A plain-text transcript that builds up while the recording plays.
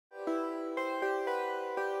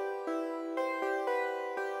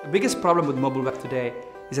The biggest problem with mobile web today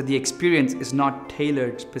is that the experience is not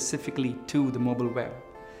tailored specifically to the mobile web.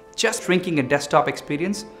 Just shrinking a desktop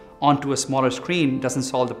experience onto a smaller screen doesn't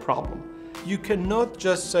solve the problem. You cannot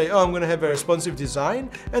just say, oh, I'm going to have a responsive design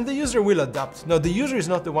and the user will adapt. No, the user is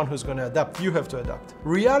not the one who's going to adapt. You have to adapt.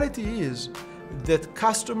 Reality is that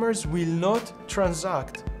customers will not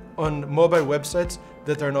transact on mobile websites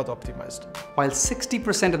that are not optimized. While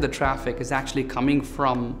 60% of the traffic is actually coming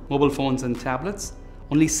from mobile phones and tablets,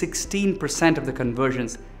 only 16% of the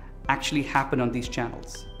conversions actually happen on these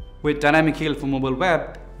channels. With Dynamic Yield for mobile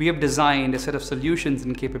web, we have designed a set of solutions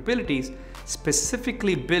and capabilities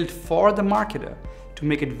specifically built for the marketer to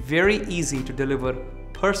make it very easy to deliver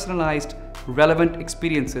personalized, relevant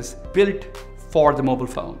experiences built for the mobile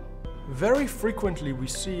phone. Very frequently we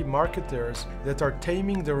see marketers that are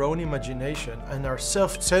taming their own imagination and are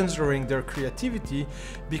self-censoring their creativity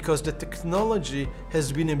because the technology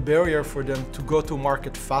has been a barrier for them to go to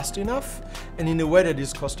market fast enough and in a way that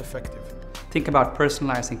is cost-effective. Think about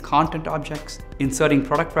personalizing content objects, inserting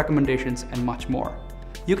product recommendations, and much more.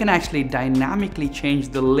 You can actually dynamically change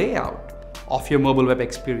the layout of your mobile web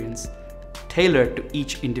experience, tailored to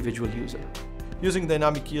each individual user. Using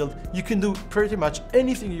Dynamic Yield, you can do pretty much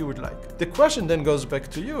anything you would like. The question then goes back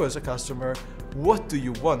to you as a customer, what do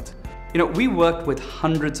you want? We worked with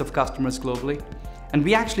hundreds of customers globally, and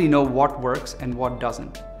we actually know what works and what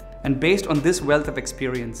doesn't. And based on this wealth of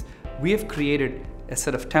experience, we have created a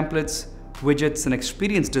set of templates, widgets, and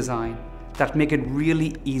experience design that make it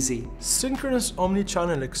really easy. Synchronous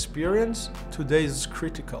omni-channel experience today is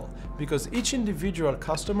critical because each individual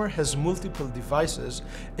customer has multiple devices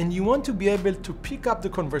and you want to be able to pick up the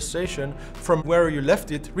conversation from where you left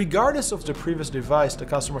it, regardless of the previous device the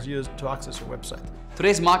customer used to access your website.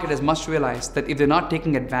 Today's marketers must realize that if they're not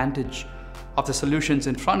taking advantage of the solutions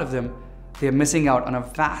in front of them, they're missing out on a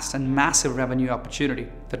vast and massive revenue opportunity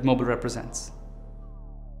that mobile represents.